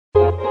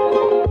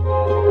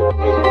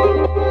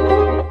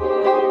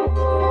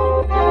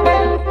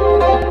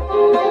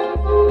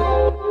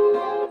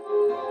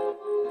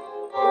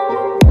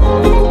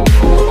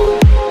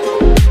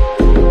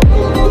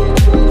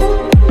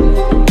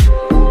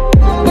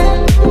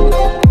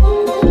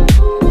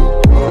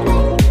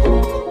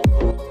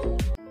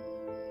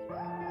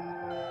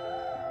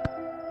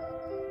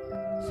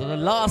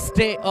last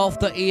day of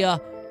the year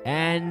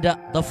and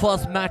the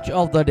first match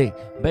of the day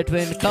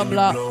between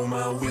Kamla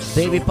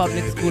Devi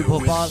Public School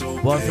Bhopal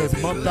versus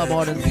Mamta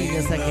Modern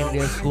Senior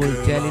Secondary School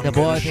Delhi. The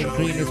boys in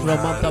green is from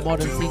Mamta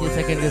Modern Senior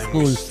Secondary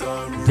School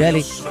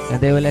Delhi,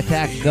 and they will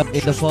attack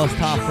in the first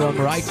half from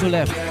right to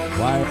left.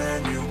 While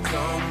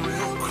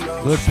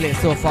good play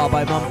so far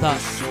by Mamta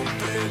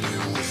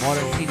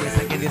Modern Senior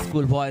Secondary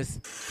School boys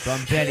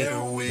from Delhi.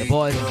 The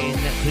boys in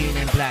green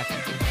and black.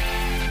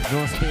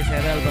 No space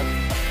at Elba.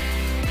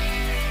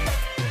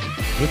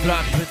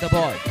 Rudraksha with the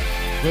ball.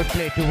 Good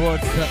play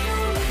towards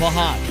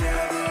Fahad.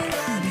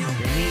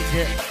 They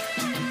need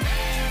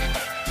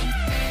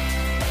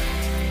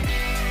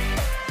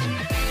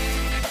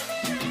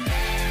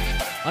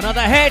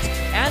another hit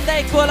and the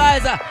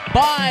equalizer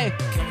by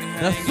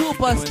the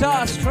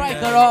superstar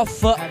striker of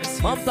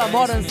Mamta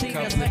Modern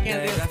Senior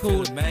Secondary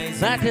School.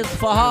 That is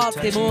Fahad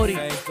Timuri.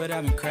 With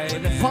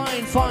a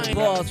fine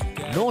balls.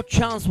 No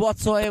chance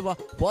whatsoever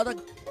for the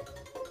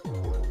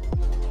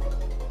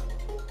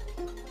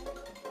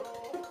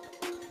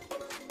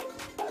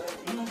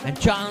and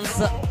chance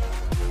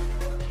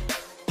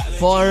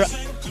for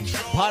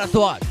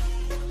Bharatwaj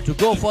to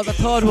go for the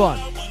third one.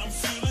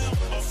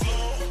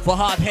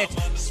 Fahad hit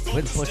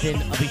with foot in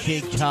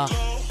Abhishek Jha.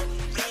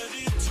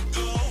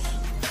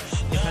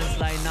 Defense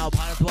line now,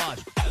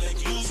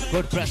 Bharatwaj.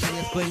 Good pressing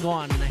is going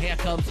on. Here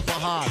comes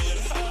Fahad.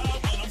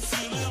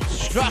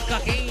 Struck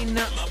again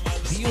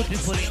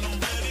beautifully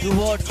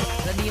towards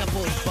the near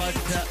post, but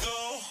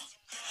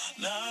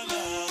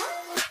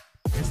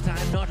this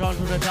time not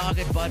onto the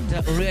target, but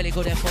really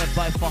good effort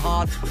by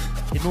Fahad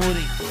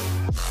Timuri.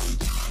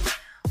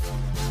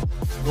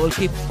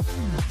 Goalkeeper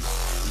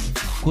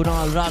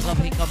Kunal Raghav,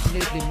 he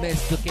completely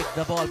missed to kick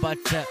the ball, but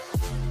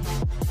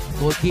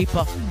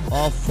goalkeeper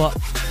of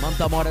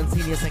Mamta Modern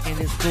Senior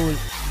Secondary School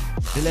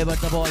delivered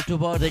the ball to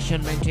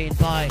position maintained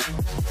by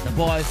the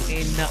boys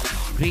in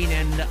green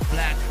and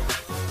black.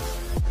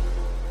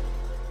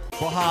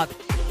 Fahad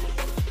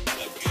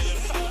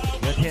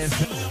with his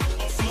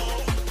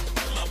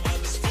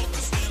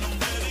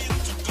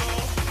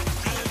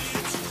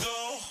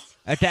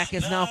attack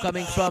is now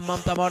coming from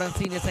Mamta Modern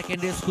Senior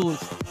Secondary School.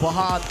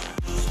 Fahad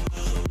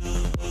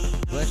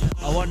with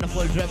a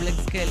wonderful dribbling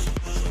skill.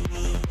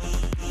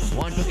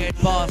 Want to get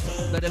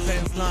past the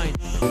defense line.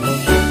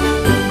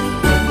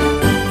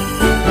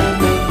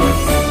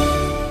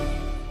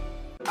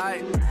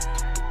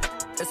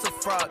 It's a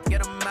fraud,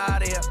 get him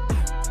out of here.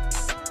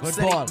 Good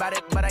ball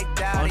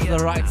onto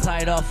the right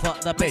side of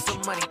the pitch.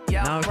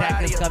 Now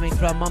attack is coming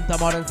from Mamta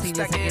Modern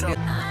Senior Secondary.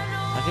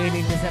 Again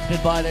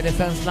intercepted by the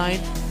defense line.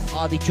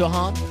 Adi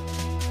Chauhan.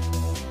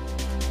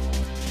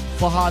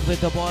 Fahad with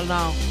the ball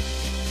now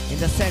in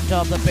the center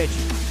of the pitch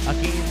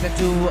against the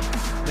two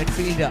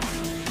midfielder.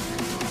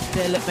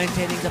 Still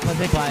maintaining the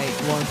possession by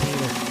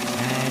 1-0,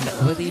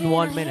 and within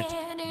 1 minute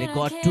they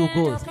got 2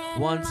 goals.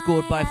 One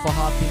scored by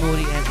Fahad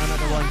Timuri and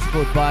another one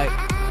scored by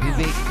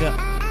Vivek.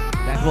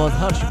 That was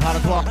Harsh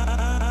Bharatwaj.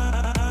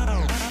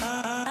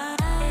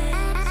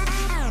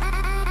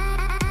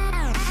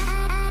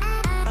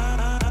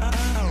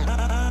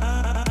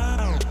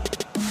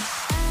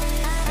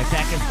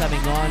 Attack is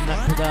coming on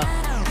to the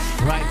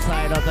right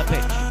side of the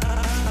pitch.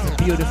 It's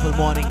a beautiful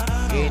morning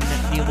in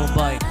New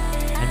Mumbai,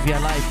 and we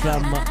are live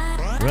from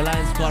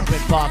Reliance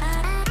Corporate Park.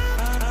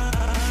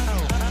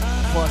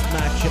 First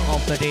match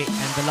of the day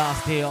and the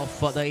last day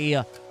of the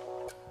year.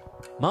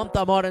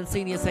 Mamta Modern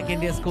Senior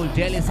Secondary School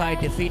Delhi side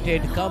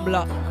defeated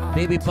Kamla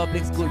Devi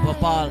Public School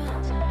Bhopal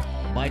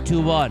by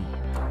 2-1.